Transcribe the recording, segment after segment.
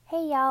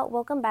Hey y'all,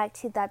 welcome back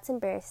to That's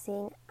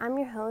Embarrassing. I'm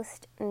your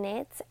host,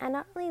 Nits, and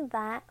not only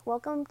that,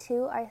 welcome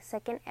to our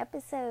second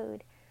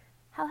episode.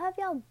 How have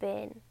y'all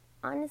been?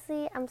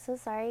 Honestly, I'm so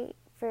sorry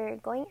for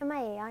going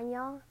MIA on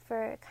y'all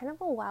for kind of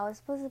a while. I was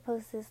supposed to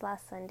post this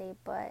last Sunday,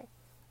 but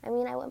I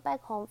went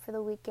back home for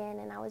the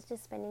weekend and I was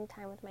just spending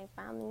time with my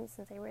family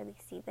since I rarely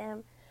see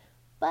them.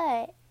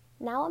 But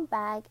now I'm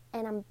back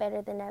and I'm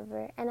better than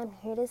ever and I'm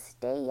here to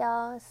stay,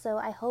 y'all. So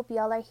I hope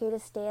y'all are here to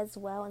stay as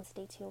well and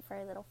stay tuned for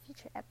our little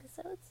future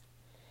episodes.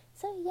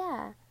 So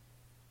yeah,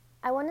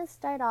 I want to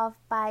start off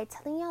by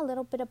telling you a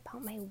little bit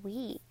about my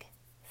week.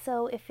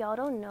 So if y'all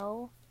don't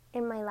know,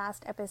 in my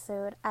last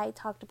episode, I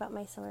talked about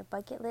my summer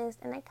bucket list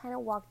and I kind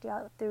of walked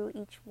y'all through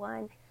each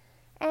one.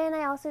 And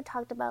I also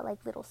talked about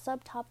like little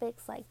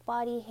subtopics like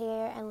body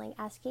hair and like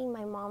asking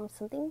my mom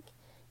something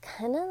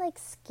kind of like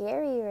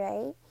scary,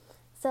 right?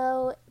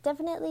 So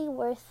definitely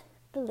worth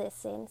the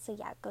listen. So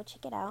yeah, go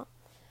check it out.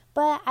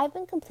 But I've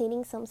been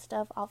completing some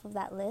stuff off of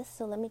that list.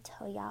 So let me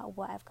tell y'all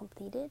what I've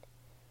completed.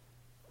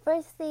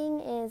 First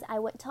thing is I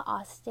went to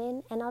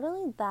Austin, and not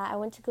only that, I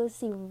went to go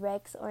see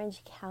Rex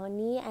Orange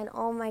County, and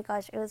oh my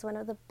gosh, it was one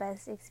of the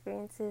best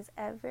experiences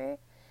ever.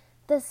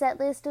 The set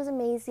list was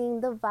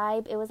amazing, the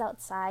vibe, it was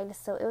outside,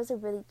 so it was a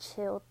really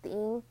chill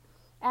thing,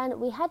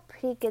 and we had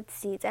pretty good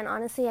seats, and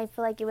honestly, I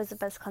feel like it was the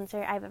best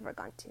concert I've ever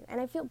gone to,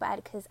 and I feel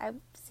bad because I've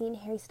seen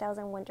Harry Styles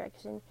and One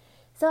Direction,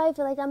 so I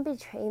feel like I'm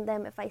betraying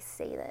them if I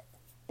say that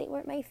they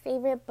weren't my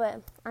favorite,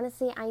 but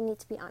honestly, I need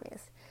to be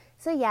honest.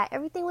 So yeah,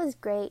 everything was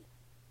great.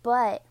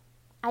 But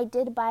I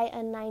did buy a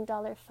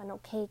 $9 funnel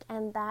cake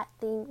and that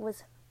thing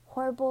was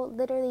horrible.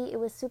 Literally, it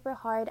was super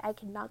hard. I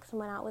could knock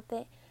someone out with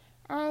it.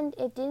 And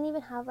it didn't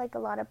even have like a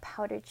lot of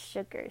powdered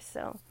sugar.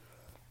 So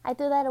I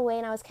threw that away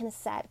and I was kind of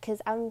sad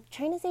because I'm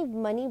trying to save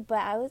money, but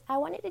I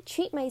wanted to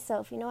treat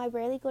myself. You know, I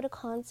rarely go to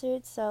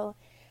concerts, so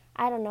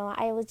I don't know.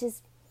 I was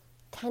just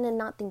kind of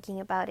not thinking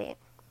about it.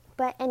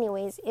 But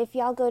anyways, if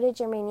y'all go to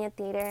Germania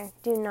Theater,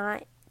 do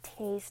not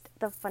taste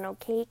the funnel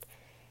cake.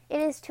 It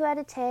is 2 out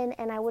of 10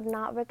 and I would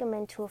not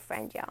recommend to a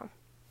friend, y'all.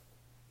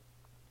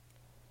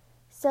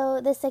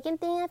 So the second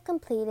thing I've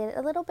completed,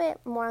 a little bit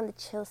more on the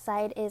chill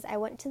side, is I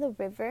went to the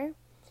river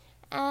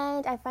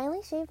and I finally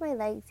shaved my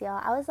legs,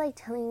 y'all. I was like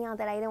telling y'all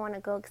that I didn't want to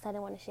go because I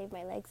didn't want to shave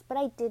my legs, but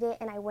I did it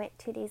and I went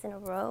 2 days in a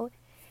row.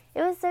 It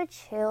was so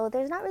chill.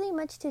 There's not really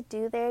much to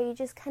do there. You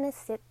just kind of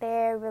sit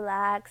there,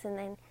 relax, and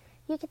then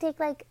you could take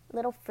like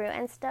little fruit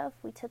and stuff.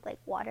 We took like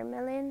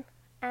watermelon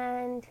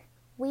and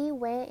we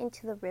went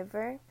into the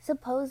river.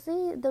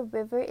 Supposedly, the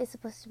river is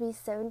supposed to be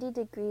 70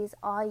 degrees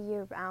all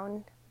year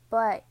round,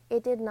 but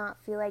it did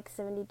not feel like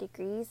 70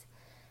 degrees.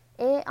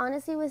 It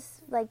honestly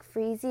was like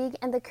freezing,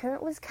 and the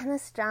current was kind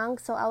of strong,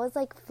 so I was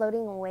like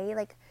floating away.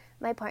 Like,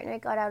 my partner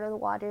got out of the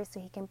water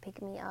so he can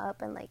pick me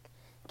up and like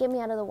get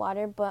me out of the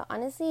water, but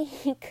honestly,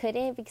 he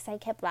couldn't because I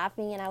kept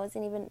laughing and I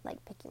wasn't even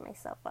like picking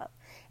myself up.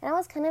 And I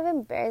was kind of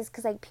embarrassed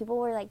because like people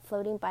were like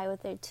floating by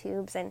with their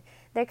tubes and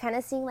they're kind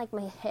of seeing like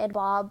my head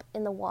bob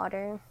in the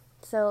water.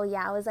 So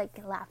yeah, I was like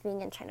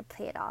laughing and trying to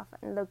play it off,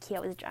 and low key I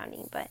was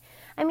drowning, but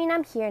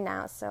I'm here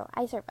now, so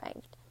I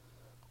survived.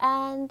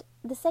 And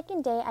the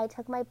second day I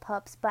took my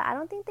pups, but I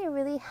don't think they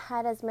really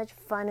had as much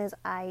fun as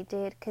I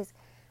did because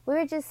we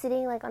were just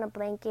sitting like on a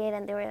blanket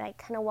and they were like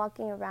kind of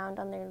walking around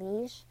on their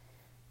leash.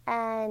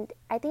 And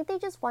I think they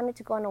just wanted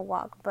to go on a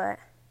walk, but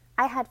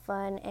I had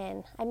fun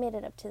and I made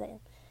it up to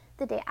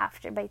the day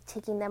after by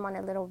taking them on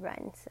a little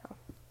run.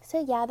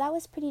 So yeah, that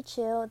was pretty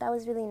chill. That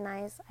was really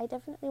nice. I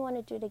definitely want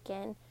to do it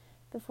again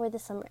before the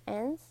summer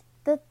ends.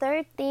 The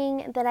third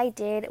thing that I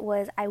did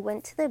was I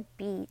went to the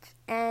beach,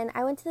 and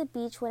I went to the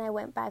beach when I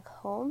went back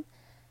home.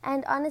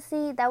 And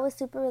honestly, that was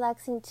super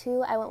relaxing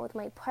too. I went with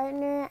my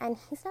partner and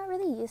he's not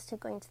really used to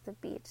going to the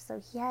beach. So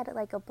he had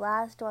like a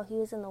blast while he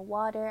was in the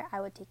water.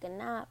 I would take a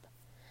nap.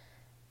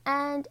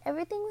 And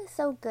everything was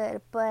so good,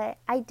 but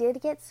I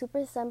did get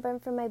super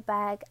sunburned from my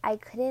back. I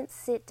couldn't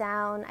sit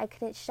down, I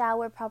couldn't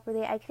shower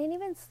properly, I couldn't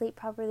even sleep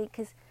properly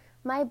because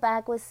my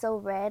back was so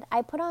red.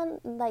 I put on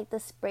like the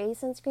spray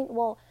sunscreen.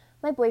 Well,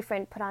 my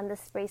boyfriend put on the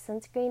spray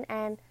sunscreen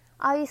and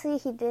obviously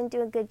he didn't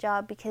do a good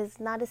job because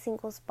not a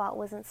single spot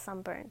wasn't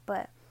sunburned,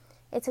 but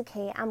it's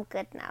okay, I'm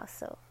good now.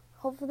 So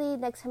hopefully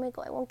next time I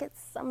go I won't get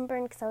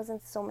sunburned because I was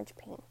in so much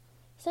pain.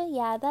 So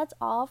yeah, that's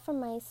all from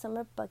my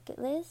summer bucket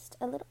list.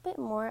 A little bit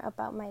more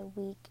about my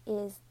week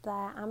is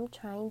that I'm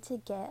trying to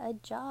get a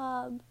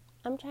job.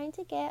 I'm trying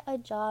to get a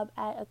job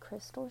at a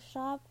crystal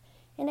shop,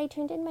 and I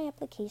turned in my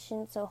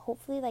application, so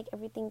hopefully like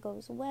everything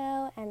goes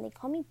well and they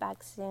call me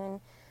back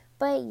soon.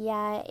 But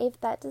yeah, if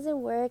that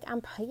doesn't work,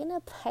 I'm probably gonna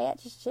apply at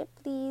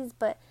Shipley's,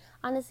 but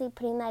honestly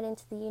putting that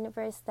into the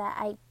universe that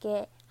I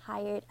get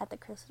hired at the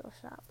crystal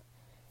shop.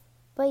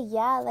 But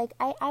yeah, like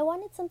I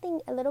wanted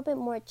something a little bit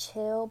more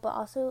chill, but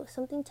also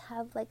something to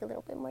have like a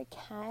little bit more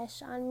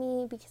cash on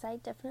me because I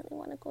definitely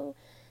want to go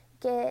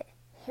get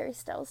Harry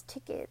Styles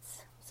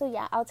tickets. So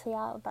yeah, I'll tell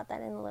y'all about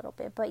that in a little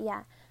bit. But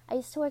yeah, I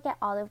used to work at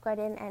Olive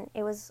Garden and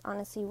it was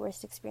honestly the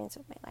worst experience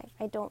of my life.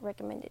 I don't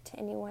recommend it to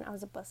anyone. I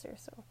was a busser,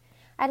 so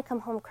I had to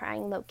come home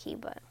crying low key,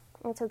 but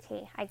it's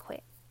okay. I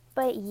quit.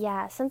 But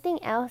yeah,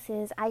 something else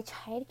is I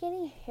tried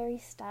getting Harry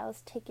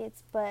Styles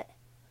tickets, but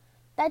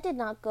that did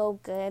not go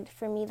good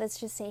for me. Let's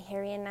just say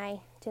Harry and I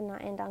did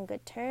not end on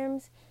good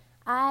terms.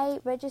 I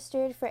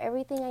registered for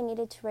everything I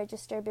needed to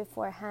register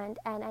beforehand,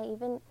 and I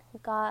even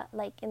got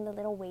like in the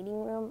little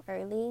waiting room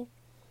early.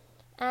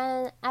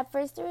 And at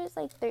first there was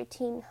like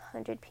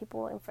 1,300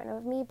 people in front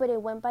of me, but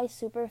it went by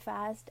super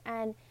fast,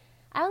 and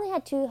I only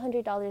had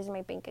 $200 in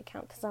my bank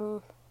account because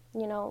I'm,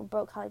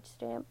 broke college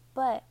student.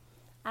 But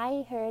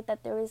I heard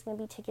that there was going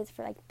to be tickets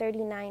for like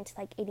 $39 to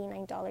like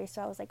 $89,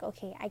 so I was like,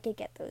 okay, I could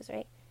get those,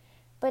 right?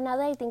 But now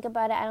that I think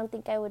about it, I don't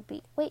think I would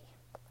be. Wait,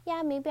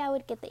 yeah, maybe I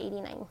would get the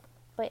 89.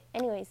 But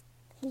anyways,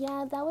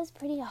 yeah, that was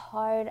pretty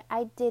hard.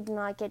 I did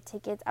not get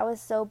tickets. I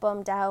was so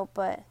bummed out,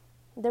 but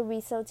the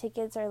resale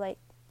tickets are like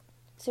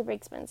super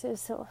expensive,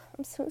 so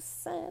I'm so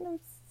sad. I'm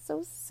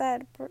so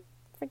sad for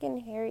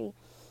freaking Harry.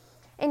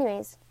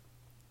 Anyways,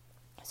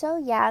 so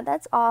yeah,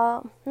 that's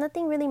all.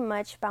 Nothing really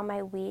much about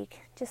my week,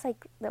 just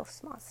like little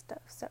small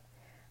stuff. So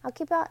I'll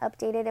keep y'all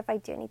updated if I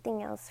do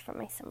anything else from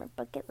my summer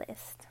bucket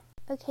list.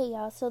 Okay,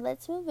 y'all, so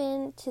let's move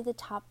into the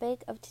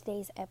topic of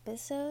today's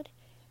episode.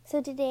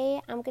 So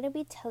today I'm going to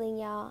be telling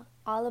y'all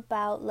all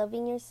about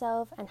loving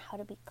yourself and how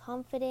to be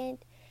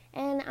confident.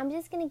 And I'm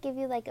just going to give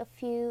you like a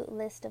few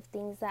list of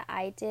things that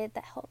I did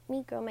that helped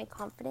me grow my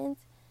confidence.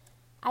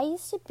 I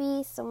used to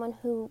be someone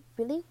who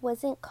really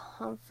wasn't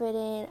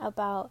confident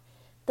about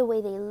the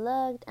way they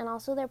looked and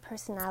also their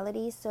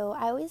personality. So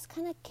I always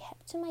kind of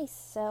kept to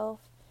myself.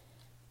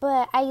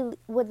 But I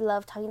would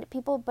love talking to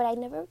people, but I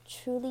never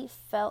truly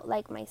felt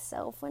like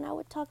myself when I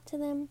would talk to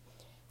them.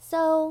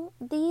 So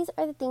these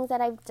are the things that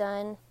I've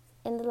done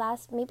in the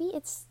last, maybe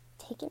it's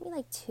taken me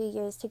like 2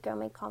 years to grow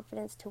my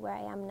confidence to where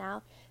I am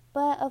now.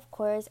 But of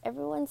course,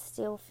 everyone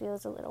still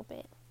feels a little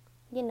bit,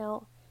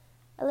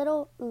 a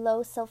little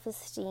low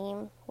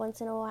self-esteem once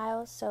in a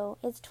while. So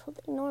it's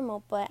totally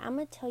normal, but I'm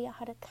going to tell you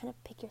how to kind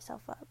of pick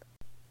yourself up.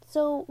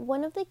 So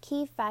one of the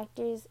key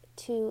factors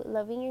to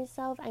loving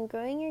yourself and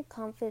growing your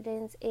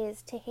confidence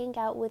is to hang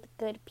out with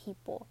good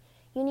people.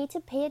 You need to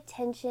pay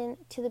attention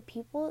to the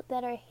people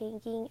that are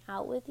hanging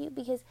out with you,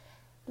 because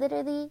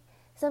literally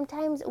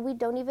sometimes we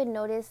don't even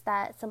notice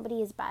that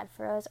somebody is bad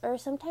for us, or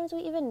sometimes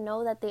we even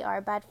know that they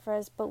are bad for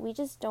us, but we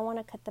just don't want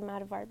to cut them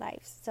out of our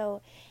lives.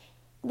 So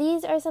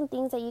these are some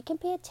things that you can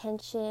pay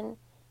attention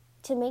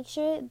to make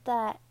sure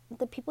that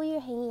the people you're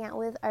hanging out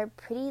with are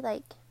pretty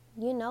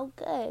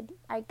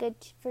good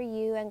for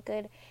you and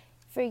good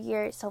for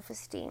your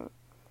self-esteem.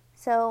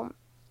 So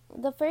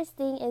the first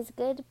thing is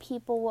good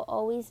people will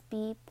always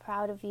be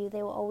proud of you.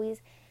 They will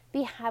always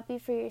be happy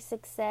for your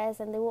success,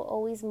 and they will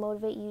always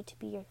motivate you to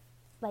be your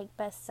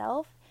best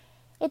self.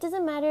 It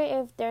doesn't matter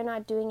if they're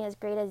not doing as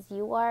great as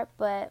you are,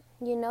 but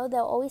they'll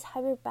always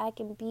have your back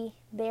and be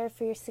there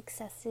for your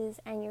successes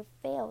and your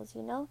fails,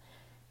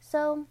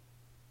 So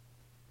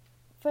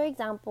for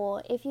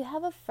example, if you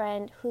have a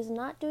friend who's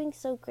not doing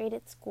so great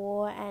at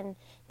school and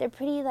they're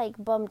pretty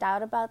bummed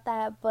out about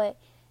that, but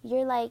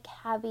you're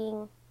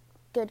having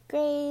good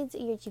grades,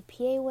 your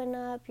GPA went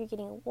up, you're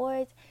getting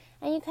awards,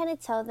 and you kind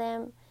of tell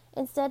them,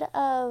 instead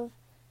of,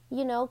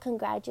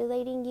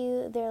 congratulating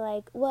you, they're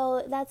like,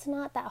 well, that's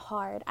not that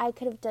hard. I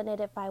could have done it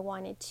if I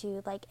wanted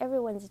to.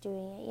 Everyone's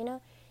doing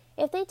it,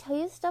 If they tell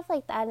you stuff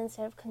like that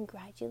instead of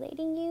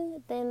congratulating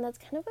you, then that's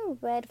kind of a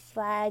red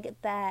flag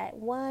that,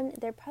 one,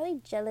 they're probably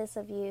jealous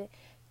of you.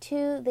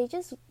 Two, they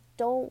just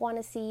don't want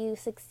to see you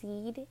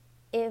succeed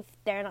if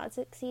they're not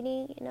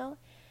succeeding,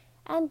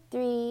 And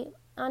three,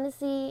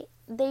 honestly,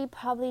 they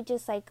probably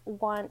just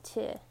want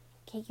to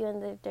kick you in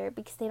the dirt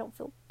because they don't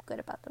feel good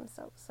about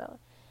themselves.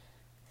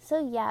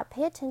 So yeah,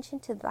 pay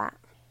attention to that.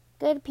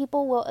 Good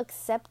people will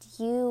accept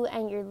you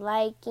and your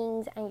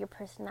likings and your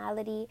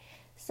personality.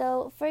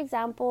 So, for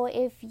example,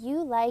 if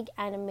you like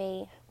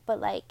anime, but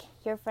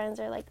your friends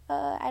are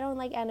I don't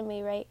like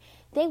anime, right?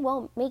 They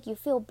won't make you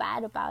feel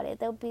bad about it.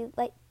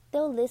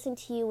 They'll listen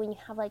to you when you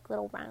have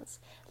little rants.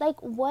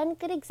 One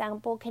good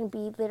example can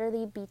be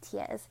literally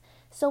BTS.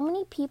 So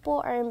many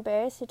people are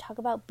embarrassed to talk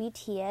about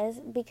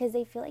BTS because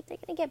they feel like they're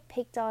gonna get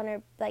picked on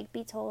or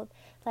be told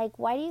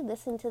why do you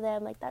listen to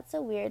them? That's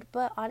so weird.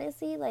 But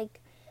honestly,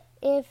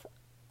 if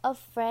a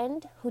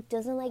friend who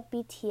doesn't like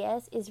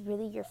BTS is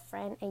really your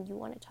friend and you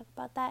want to talk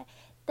about that,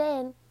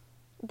 then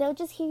they'll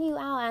just hear you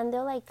out and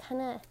they'll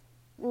kind of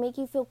make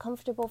you feel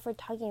comfortable for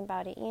talking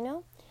about it,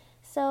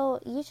 So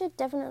you should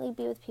definitely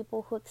be with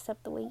people who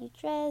accept the way you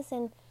dress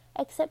and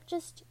accept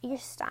just your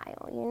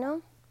style,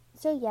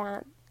 So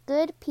yeah,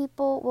 good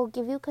people will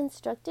give you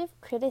constructive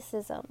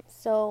criticism.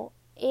 So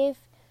if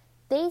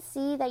they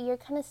see that you're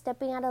kind of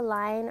stepping out of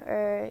line,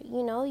 or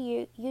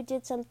you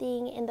did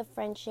something in the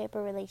friendship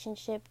or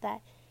relationship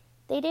that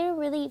they didn't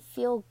really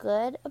feel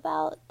good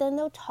about, then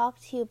they'll talk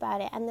to you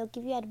about it and they'll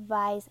give you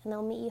advice and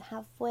they'll meet you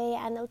halfway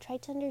and they'll try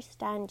to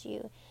understand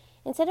you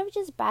instead of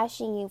just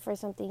bashing you for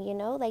something,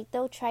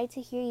 they'll try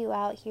to hear you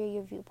out, hear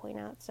your viewpoint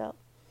out. So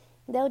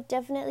they'll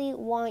definitely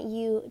want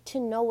you to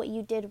know what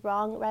you did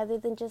wrong rather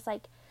than just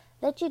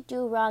let you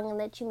do wrong and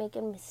let you make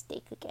a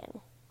mistake again.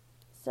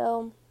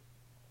 So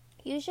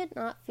You should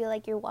not feel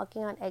like you're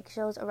walking on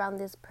eggshells around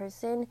this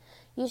person.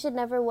 You should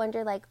never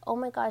wonder like, oh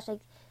my gosh,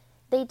 like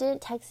they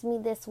didn't text me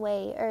this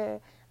way,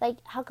 or like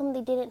how come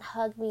they didn't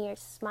hug me or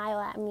smile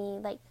at me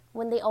like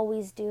when they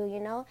always do, you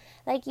know?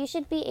 Like you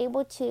should be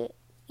able to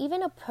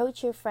even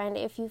approach your friend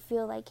if you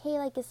feel like, hey,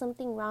 like is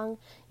something wrong?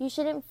 You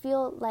shouldn't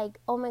feel like,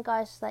 oh my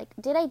gosh, like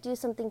did I do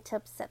something to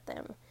upset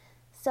them?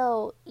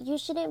 So you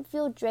shouldn't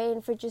feel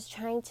drained for just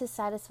trying to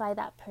satisfy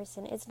that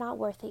person. It's not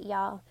worth it,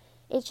 y'all.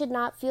 It should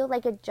not feel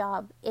like a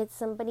job. It's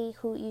somebody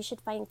who you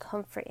should find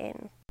comfort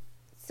in.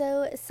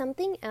 So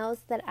something else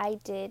that I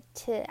did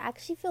to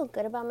actually feel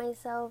good about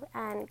myself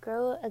and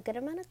grow a good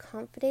amount of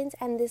confidence,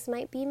 and this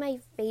might be my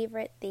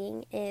favorite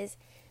thing, is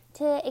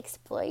to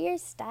explore your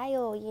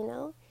style, you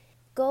know?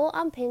 Go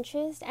on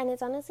Pinterest, and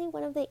it's honestly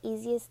one of the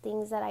easiest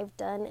things that I've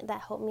done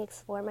that helped me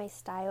explore my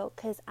style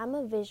because I'm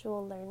a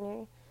visual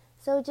learner.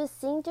 So just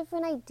seeing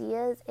different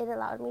ideas, it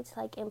allowed me to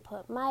like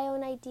input my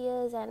own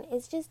ideas, and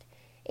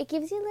it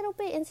gives you a little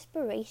bit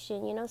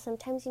inspiration, you know?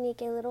 Sometimes you need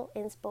to get a little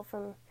inspo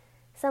from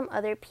some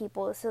other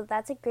people, so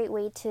that's a great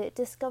way to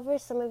discover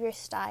some of your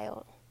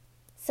style.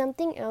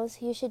 Something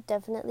else you should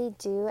definitely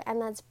do,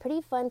 and that's pretty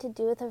fun to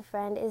do with a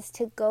friend, is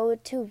to go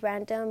to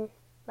random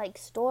like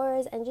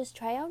stores and just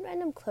try out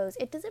random clothes.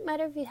 It doesn't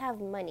matter if you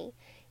have money.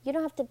 You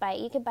don't have to buy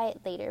it. You can buy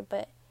it later,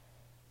 but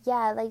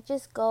yeah, like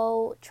just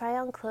go try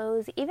on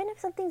clothes. Even if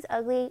something's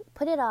ugly,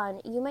 put it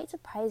on. You might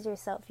surprise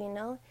yourself, you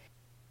know?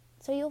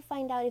 So you'll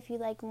find out if you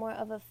like more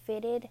of a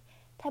fitted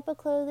type of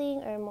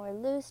clothing or more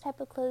loose type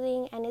of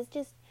clothing, and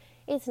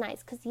it's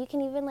nice because you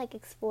can even like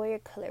explore your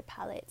color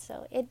palette.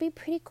 So it'd be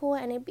pretty cool,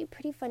 and it'd be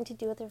pretty fun to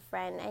do with a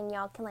friend, and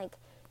y'all can like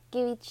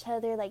give each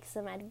other like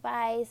some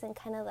advice and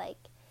kind of like,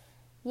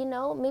 you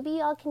know, maybe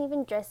y'all can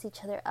even dress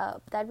each other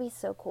up. That'd be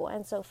so cool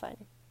and so fun.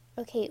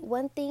 Okay,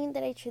 one thing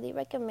that I truly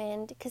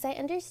recommend, because I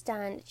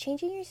understand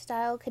changing your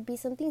style could be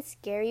something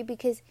scary,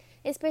 because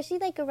especially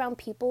like around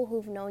people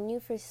who've known you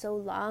for so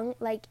long,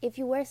 like if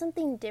you wear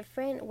something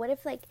different, what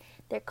if like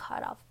they're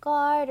caught off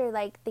guard, or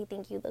like they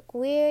think you look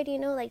weird, you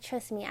know? Like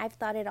trust me, I've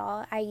thought it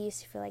all. I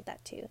used to feel like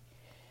that too.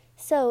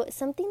 So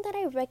something that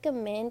I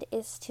recommend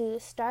is to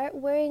start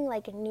wearing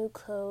like new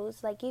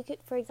clothes. Like you could,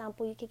 for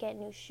example, you could get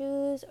new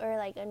shoes or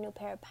like a new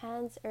pair of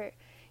pants, or,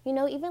 you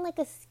know, even like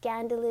a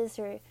scandalous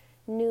or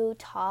new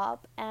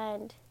top,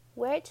 and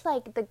wear it to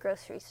like the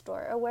grocery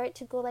store, or wear it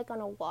to go like on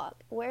a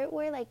walk. Wear it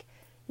where like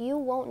you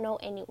won't know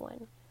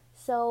anyone.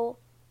 So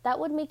that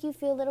would make you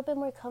feel a little bit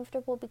more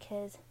comfortable,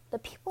 because the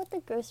people at the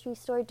grocery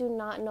store do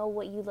not know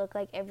what you look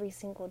like every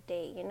single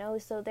day, you know?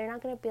 So they're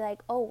not going to be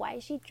like, oh, why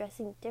is she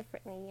dressing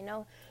differently, you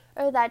know?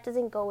 Or that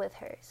doesn't go with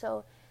her.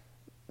 So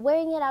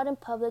wearing it out in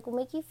public will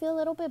make you feel a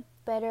little bit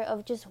better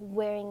of just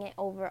wearing it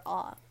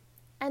overall.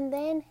 And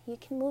then you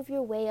can move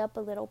your way up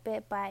a little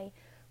bit by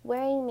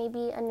wearing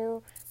maybe a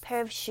new pair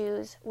of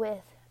shoes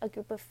with a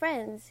group of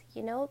friends,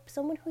 you know,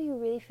 someone who you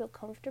really feel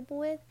comfortable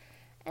with,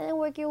 and then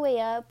work your way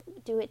up,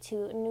 do it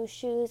to new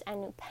shoes and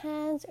new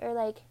pants, or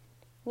like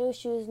new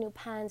shoes, new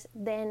pants,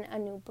 then a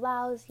new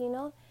blouse, you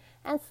know,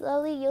 and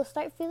slowly you'll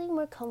start feeling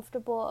more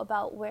comfortable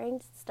about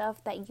wearing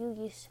stuff that you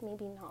used to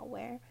maybe not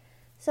wear.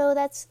 So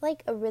that's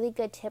like a really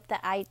good tip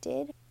that I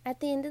did. At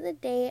the end of the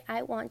day,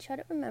 I want you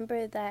to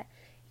remember that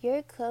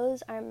your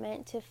clothes are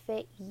meant to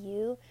fit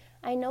you.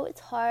 I know it's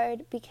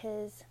hard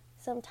because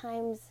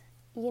sometimes,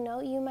 you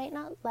know, you might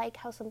not like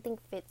how something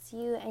fits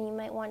you, and you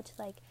might want to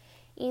like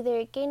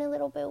either gain a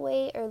little bit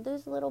weight or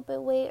lose a little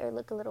bit weight or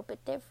look a little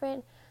bit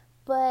different.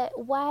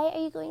 But why are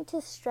you going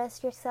to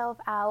stress yourself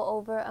out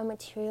over a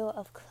material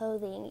of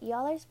clothing?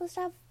 Y'all are supposed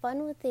to have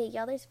fun with it.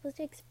 Y'all are supposed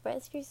to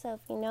express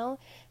yourself, you know?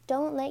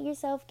 Don't let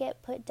yourself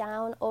get put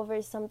down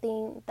over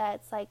something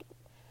that's like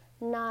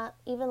not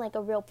even like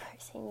a real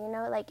person, you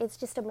know? Like it's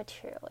just a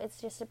material. It's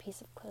just a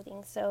piece of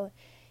clothing. So,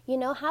 you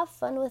know, have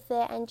fun with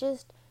it and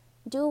just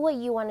do what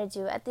you want to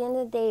do. At the end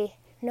of the day,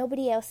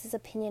 nobody else's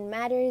opinion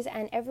matters,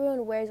 and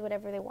everyone wears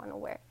whatever they want to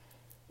wear.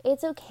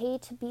 It's okay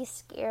to be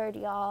scared,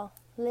 y'all.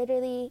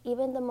 Literally,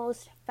 even the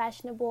most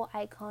fashionable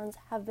icons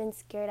have been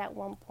scared at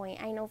one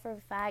point. I know for a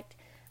fact.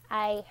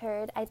 I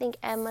think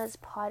Emma's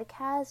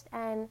podcast,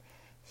 and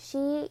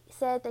she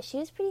said that she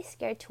was pretty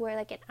scared to wear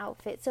like an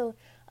outfit. So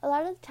a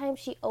lot of the time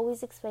she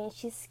always explains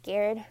she's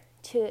scared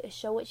to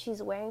show what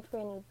she's wearing for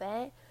an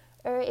event,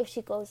 or if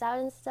she goes out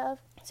and stuff.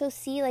 So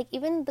see, like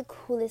even the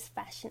coolest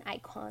fashion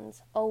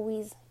icons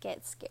always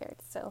get scared.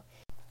 So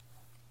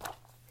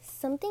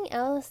something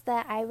else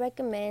that I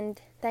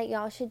recommend that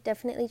y'all should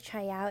definitely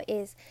try out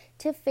is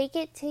to fake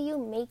it till you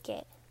make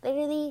it.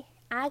 Literally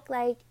act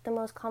like the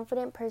most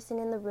confident person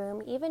in the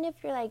room. Even if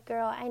you're like,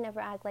 girl, I never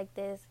act like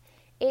this.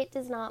 It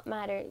does not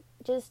matter.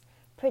 Just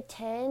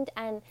pretend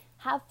and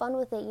have fun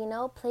with it, you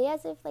know? Play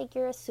as if like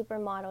you're a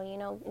supermodel, you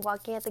know,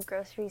 walking at the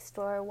grocery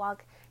store,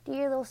 do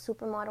your little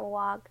supermodel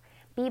walk.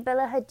 Be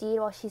Bella Hadid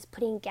while she's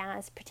putting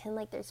gas. Pretend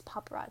like there's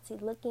paparazzi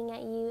looking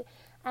at you.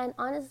 And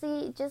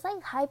honestly, just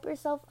like hype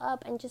yourself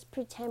up and just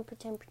pretend.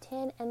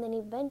 And then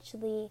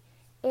eventually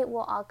it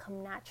will all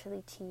come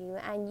naturally to you.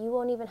 And you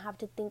won't even have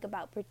to think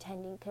about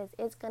pretending, because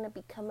it's going to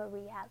become a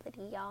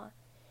reality, y'all.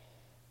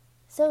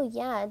 So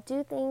yeah,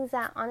 do things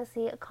that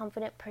honestly a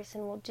confident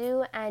person will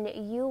do, and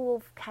you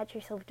will catch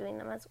yourself doing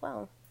them as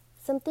well.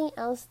 Something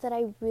else that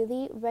I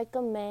really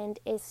recommend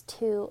is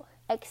to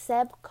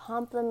accept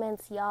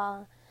compliments,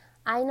 y'all.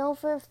 I know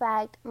for a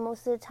fact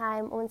most of the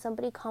time when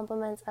somebody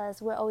compliments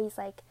us, we're always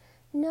like,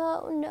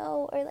 no,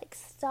 no, or like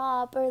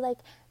stop, or like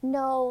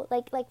no,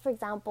 like for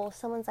example,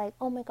 someone's like,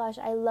 oh my gosh,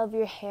 I love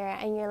your hair,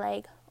 and you're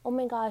like, oh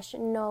my gosh,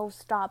 no,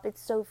 stop,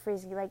 it's so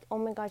frizzy, like oh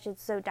my gosh,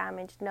 it's so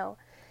damaged.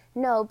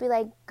 No, be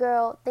like,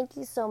 girl, thank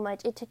you so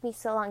much, it took me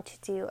so long to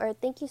do, or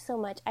thank you so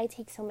much, I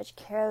take so much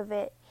care of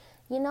it.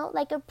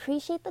 Like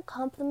appreciate the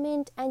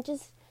compliment, and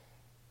just,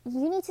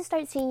 you need to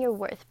start seeing your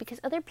worth,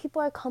 because other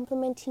people are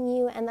complimenting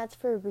you, and that's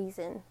for a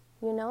reason,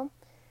 you know?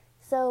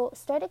 So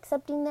start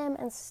accepting them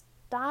and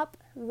stop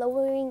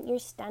lowering your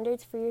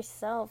standards for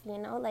yourself,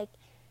 like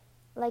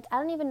I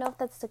don't even know if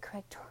that's the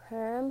correct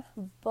term,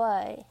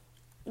 but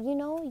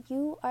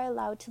you are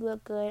allowed to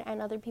look good,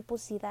 and other people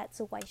see that,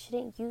 so why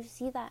shouldn't you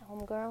see that,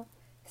 homegirl?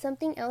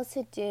 Something else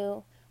to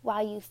do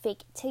while you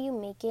fake it till you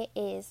make it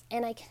is,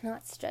 and I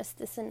cannot stress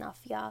this enough,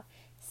 y'all,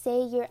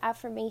 say your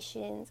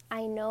affirmations.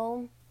 I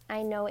know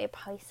it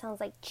probably sounds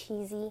like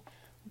cheesy,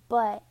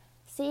 but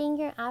saying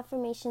your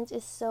affirmations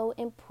is so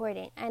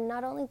important. And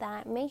not only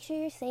that, make sure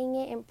you're saying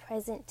it in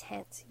present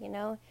tense,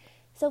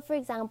 So for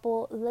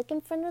example, look in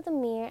front of the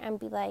mirror and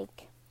be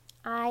like,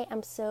 I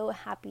am so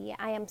happy.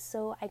 I am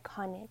so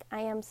iconic.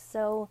 I am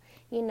so,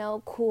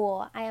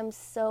 cool. I am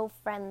so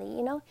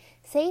friendly.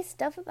 Say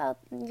stuff about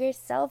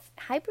yourself.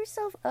 Hype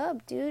yourself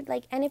up, dude.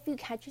 And if you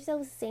catch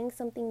yourself saying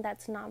something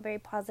that's not very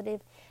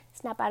positive,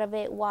 snap out of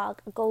it,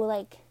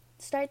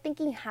 start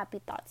thinking happy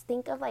thoughts.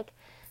 Think of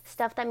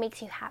stuff that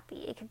makes you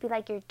happy. It could be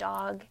like your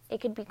dog. It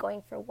could be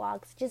going for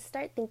walks. Just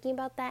start thinking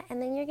about that,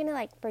 and then you're going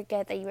to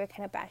forget that you were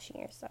kind of bashing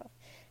yourself.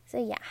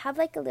 So yeah, have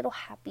a little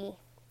happy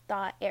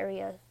thought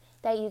area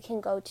that you can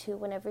go to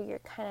whenever you're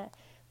kind of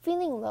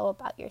feeling low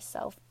about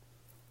yourself.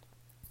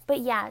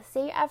 But yeah,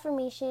 say your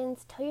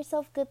affirmations, tell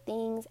yourself good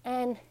things,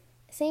 and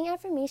saying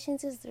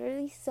affirmations is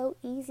really so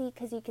easy,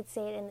 because you could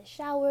say it in the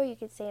shower, you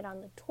could say it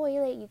on the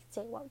toilet, you could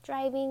say it while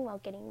driving, while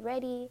getting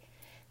ready,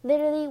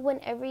 literally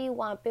whenever you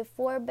want,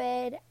 before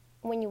bed,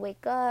 when you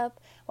wake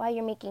up, while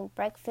you're making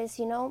breakfast,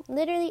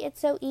 literally it's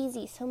so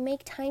easy. So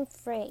make time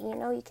for it,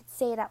 you could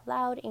say it out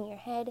loud in your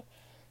head.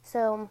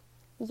 So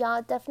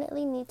y'all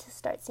definitely need to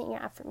start saying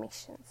your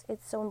affirmations.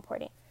 It's so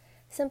important.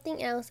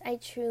 Something else I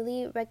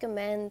truly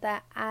recommend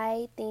that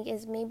I think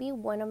is maybe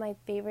one of my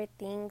favorite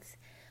things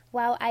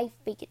while I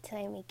fake it till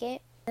I make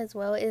it as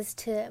well is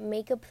to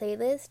make a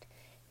playlist.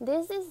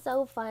 This is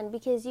so fun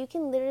because you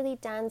can literally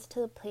dance to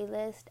the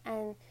playlist,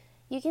 and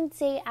you can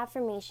say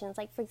affirmations.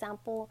 For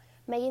example,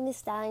 Megan Thee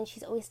Stallion,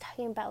 she's always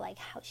talking about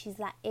how she's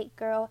that it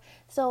girl.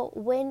 So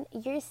when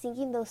you're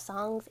singing those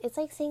songs, it's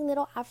like saying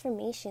little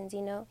affirmations,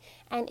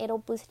 and it'll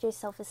boost your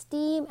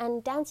self-esteem.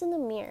 And dance in the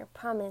mirror,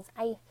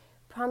 I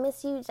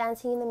promise you,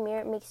 dancing in the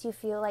mirror makes you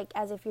feel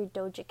as if you're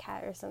Doja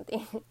Cat or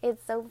something.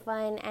 It's so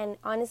fun, and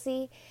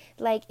honestly,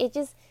 it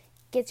just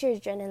gets your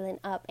adrenaline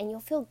up, and you'll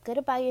feel good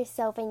about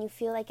yourself, and you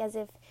feel as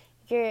if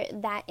you're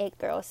that it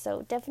girl.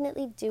 So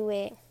definitely do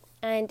it.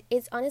 And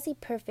it's honestly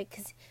perfect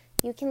because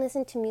you can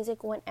listen to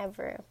music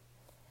whenever.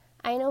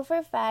 I know for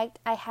a fact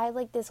I had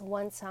this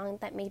one song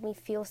that made me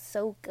feel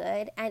so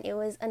good, and it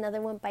was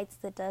Another One Bites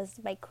the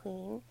Dust by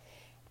Queen.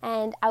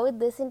 And I would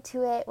listen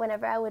to it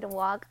whenever I would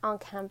walk on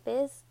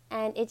campus,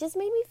 and it just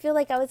made me feel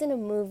like I was in a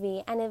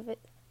movie, and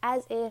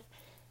as if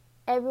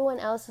everyone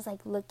else was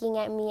looking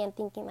at me and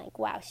thinking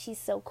wow, she's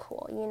so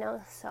cool,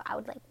 So I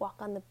would walk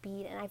on the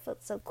beat, and I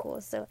felt so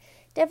cool. So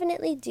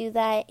definitely do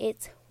that.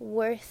 It's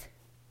worth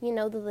the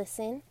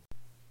listen.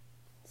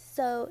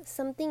 So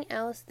something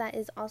else that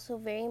is also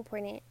very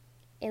important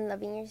in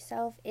loving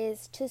yourself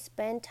is to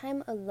spend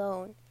time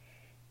alone.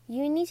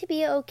 You need to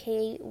be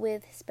okay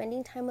with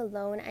spending time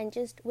alone and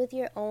just with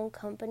your own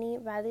company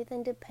rather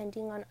than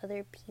depending on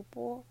other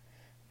people.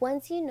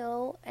 Once you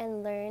know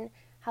and learn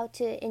how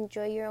to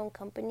enjoy your own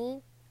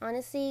company,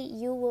 honestly,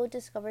 you will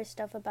discover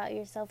stuff about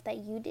yourself that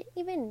you didn't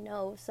even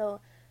know.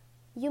 So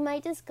you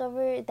might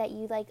discover that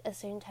you like a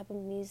certain type of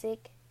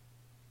music,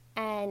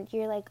 and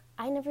you're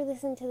I never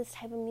listen to this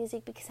type of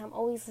music because I'm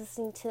always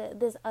listening to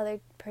this other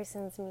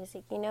person's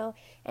music,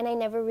 and I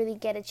never really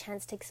get a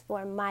chance to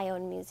explore my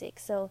own music.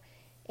 So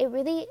it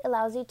really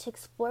allows you to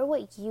explore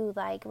what you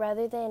like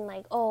rather than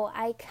oh,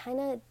 I kind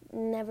of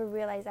never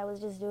realized I was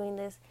just doing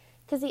this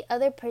because the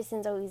other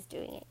person's always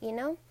doing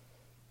it,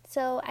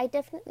 So I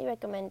definitely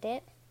recommend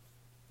it.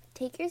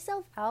 Take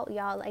yourself out,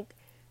 y'all.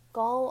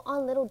 Go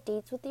on little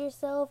dates with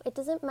yourself. It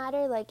doesn't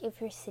matter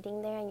if you're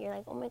sitting there and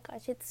you're oh my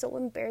gosh, it's so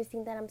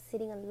embarrassing that I'm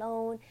sitting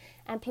alone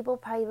and people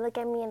probably look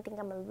at me and think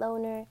I'm a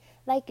loner.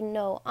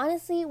 No,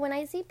 honestly, when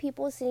I see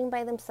people sitting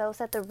by themselves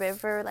at the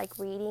river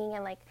reading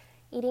and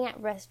eating at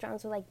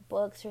restaurants with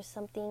books or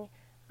something,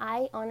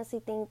 I honestly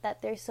think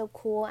that they're so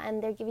cool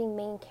and they're giving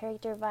main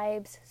character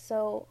vibes.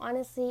 So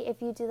honestly, if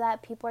you do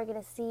that, people are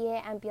gonna see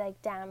it and be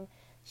damn,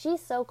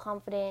 she's so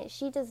confident.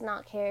 She does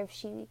not care if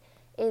she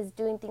is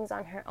doing things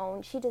on her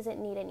own. She doesn't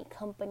need any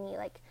company.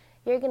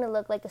 you're going to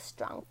look like a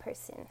strong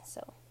person.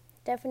 So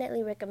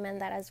definitely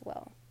recommend that as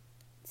well.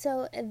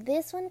 So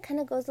this one kind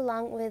of goes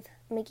along with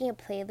making a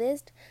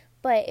playlist,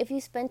 but if you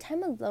spend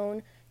time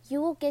alone, you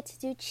will get to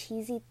do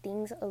cheesy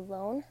things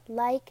alone,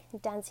 like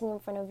dancing in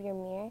front of your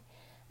mirror.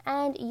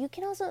 And you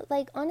can also,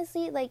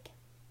 honestly,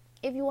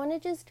 if you want to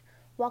just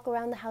walk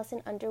around the house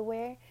in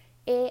underwear,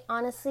 it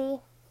honestly,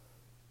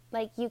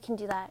 you can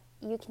do that.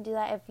 You can do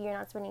that if you're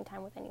not spending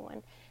time with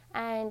anyone.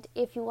 And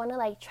if you want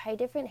to, try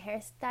different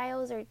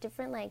hairstyles or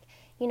different,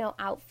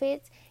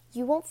 outfits,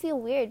 you won't feel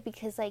weird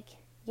because,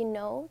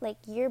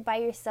 you're by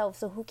yourself.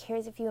 So who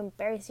cares if you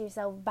embarrass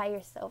yourself by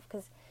yourself?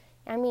 Because,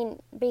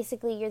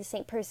 basically you're the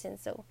same person.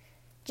 So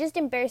just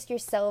embarrass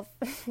yourself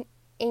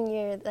in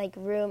your,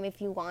 room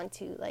if you want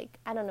to.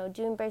 I don't know,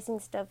 do embarrassing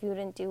stuff you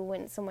wouldn't do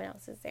when someone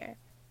else is there.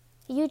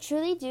 You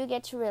truly do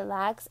get to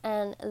relax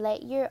and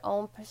let your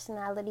own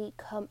personality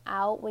come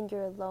out when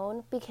you're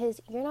alone,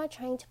 because you're not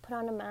trying to put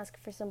on a mask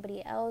for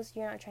somebody else.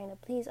 You're not trying to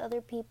please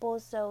other people.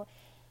 So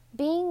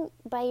being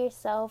by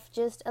yourself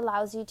just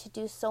allows you to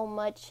do so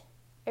much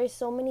or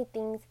so many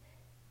things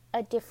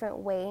a different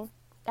way,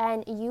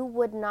 and you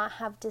would not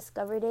have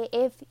discovered it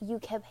if you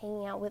kept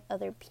hanging out with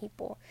other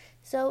people.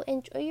 So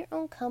enjoy your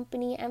own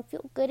company and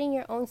feel good in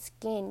your own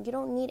skin. You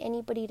don't need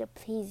anybody to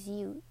please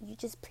you. You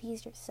just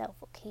please yourself,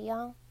 okay,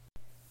 y'all?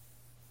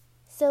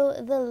 So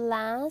the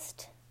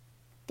last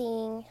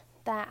thing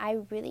that I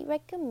really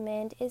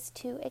recommend is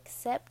to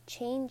accept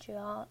change,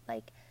 y'all.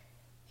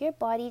 Your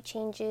body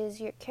changes,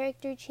 your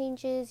character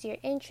changes, your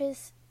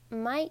interests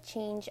might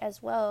change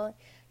as well.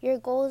 Your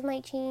goals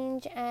might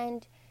change,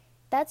 and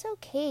that's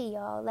okay,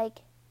 y'all.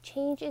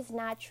 Change is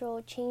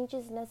natural. Change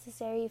is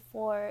necessary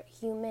for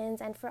humans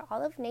and for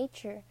all of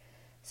nature.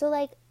 So,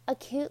 a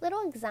cute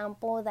little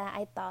example that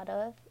I thought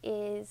of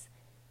is,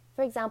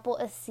 for example,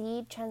 a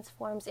seed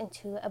transforms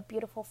into a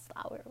beautiful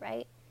flower,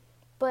 right?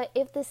 But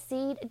if the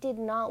seed did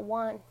not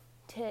want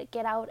to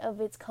get out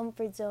of its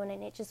comfort zone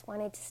and it just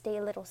wanted to stay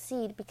a little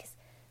seed because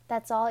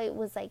that's all it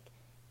was,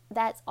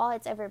 that's all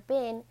it's ever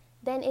been,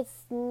 then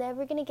it's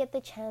never going to get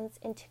the chance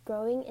into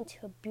growing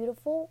into a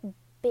beautiful,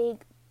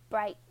 big,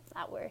 bright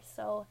flower.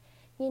 So,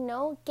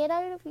 get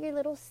out of your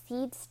little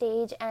seed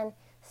stage and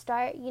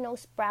start,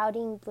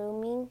 sprouting,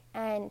 blooming,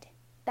 and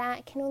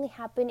that can only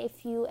happen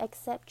if you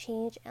accept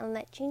change and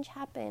let change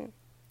happen.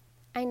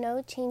 I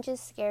know change is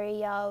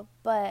scary, y'all,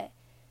 but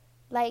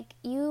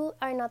you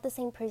are not the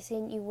same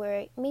person you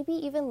were maybe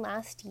even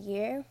last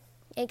year.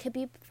 It could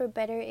be for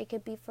better, it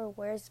could be for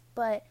worse,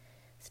 but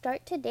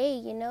start today,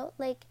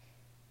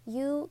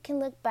 you can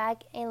look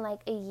back in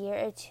a year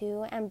or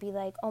two and be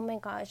like, oh my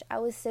gosh, I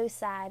was so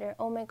sad, or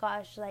oh my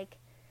gosh,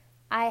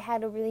 I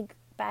had a really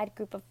bad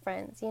group of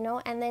friends,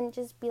 and then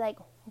just be like,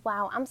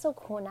 wow, I'm so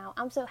cool now,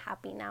 I'm so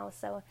happy now.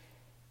 So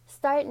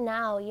start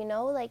now,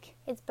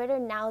 it's better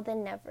now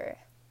than never.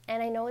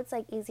 And I know it's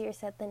easier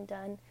said than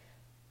done,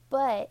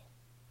 but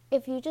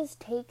if you just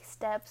take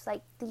steps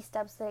like these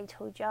steps that I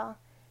told y'all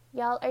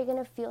are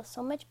gonna feel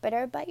so much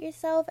better about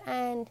yourself,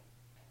 and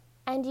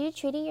you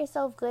treating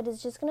yourself good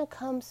is just gonna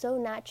come so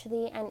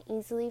naturally and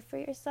easily for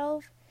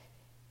yourself.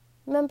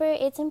 Remember,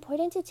 it's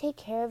important to take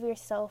care of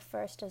yourself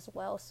first as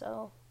well.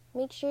 So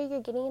make sure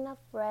you're getting enough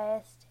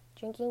rest,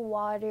 drinking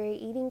water,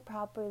 eating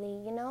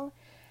properly,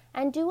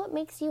 and do what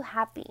makes you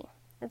happy.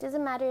 It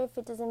doesn't matter if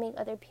it doesn't make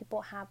other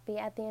people happy.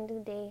 At the end of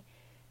the day,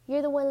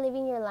 you're the one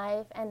living your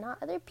life and not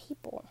other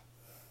people.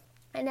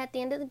 And at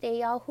the end of the day,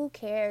 y'all, who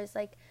cares?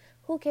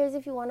 Who cares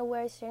if you want to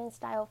wear a certain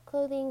style of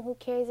clothing? Who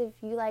cares if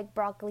you like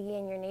broccoli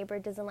and your neighbor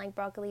doesn't like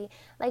broccoli?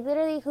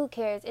 Literally, who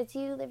cares? It's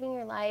you living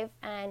your life,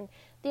 and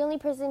the only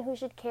person who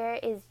should care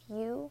is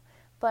you.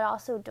 But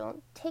also,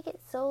 don't take it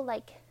so,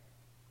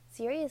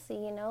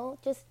 seriously,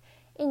 Just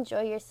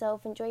enjoy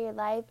yourself, enjoy your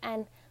life,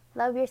 and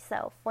love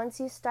yourself. Once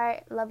you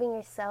start loving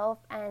yourself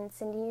and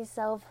sending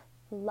yourself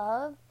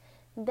love,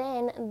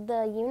 then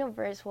the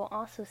universe will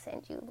also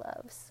send you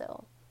love.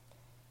 So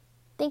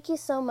thank you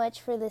so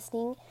much for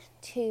listening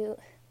to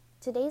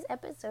today's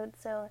episode.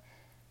 So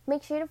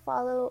make sure to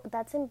follow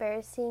That's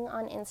Embarrassing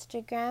on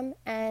Instagram,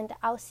 and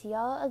I'll see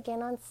y'all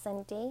again on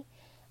Sunday.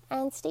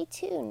 And stay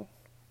tuned.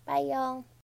 Bye, y'all.